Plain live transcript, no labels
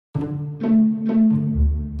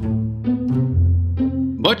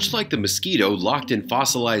Much like the mosquito locked in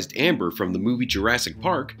fossilized amber from the movie Jurassic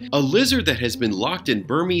Park, a lizard that has been locked in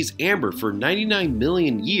Burmese amber for 99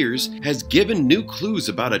 million years has given new clues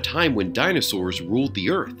about a time when dinosaurs ruled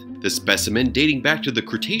the Earth. The specimen, dating back to the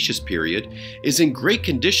Cretaceous period, is in great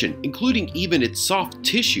condition, including even its soft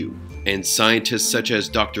tissue. And scientists such as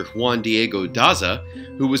Dr. Juan Diego Daza,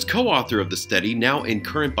 who was co-author of the study now in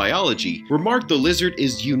Current Biology, remarked the lizard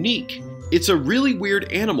is unique. It's a really weird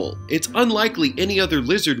animal. It's unlikely any other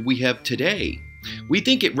lizard we have today. We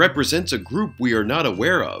think it represents a group we are not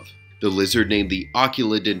aware of. The lizard, named the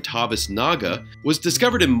Oculodentavis naga, was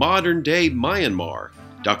discovered in modern-day Myanmar.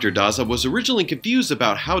 Dr. Daza was originally confused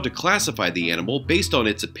about how to classify the animal based on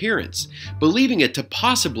its appearance, believing it to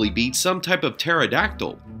possibly be some type of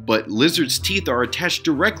pterodactyl. But lizards' teeth are attached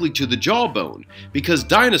directly to the jawbone because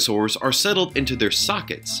dinosaurs are settled into their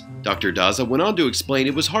sockets. Dr. Daza went on to explain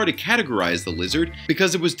it was hard to categorize the lizard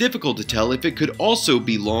because it was difficult to tell if it could also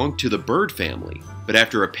belong to the bird family. But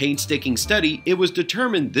after a painstaking study, it was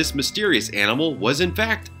determined this mysterious animal was in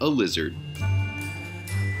fact a lizard.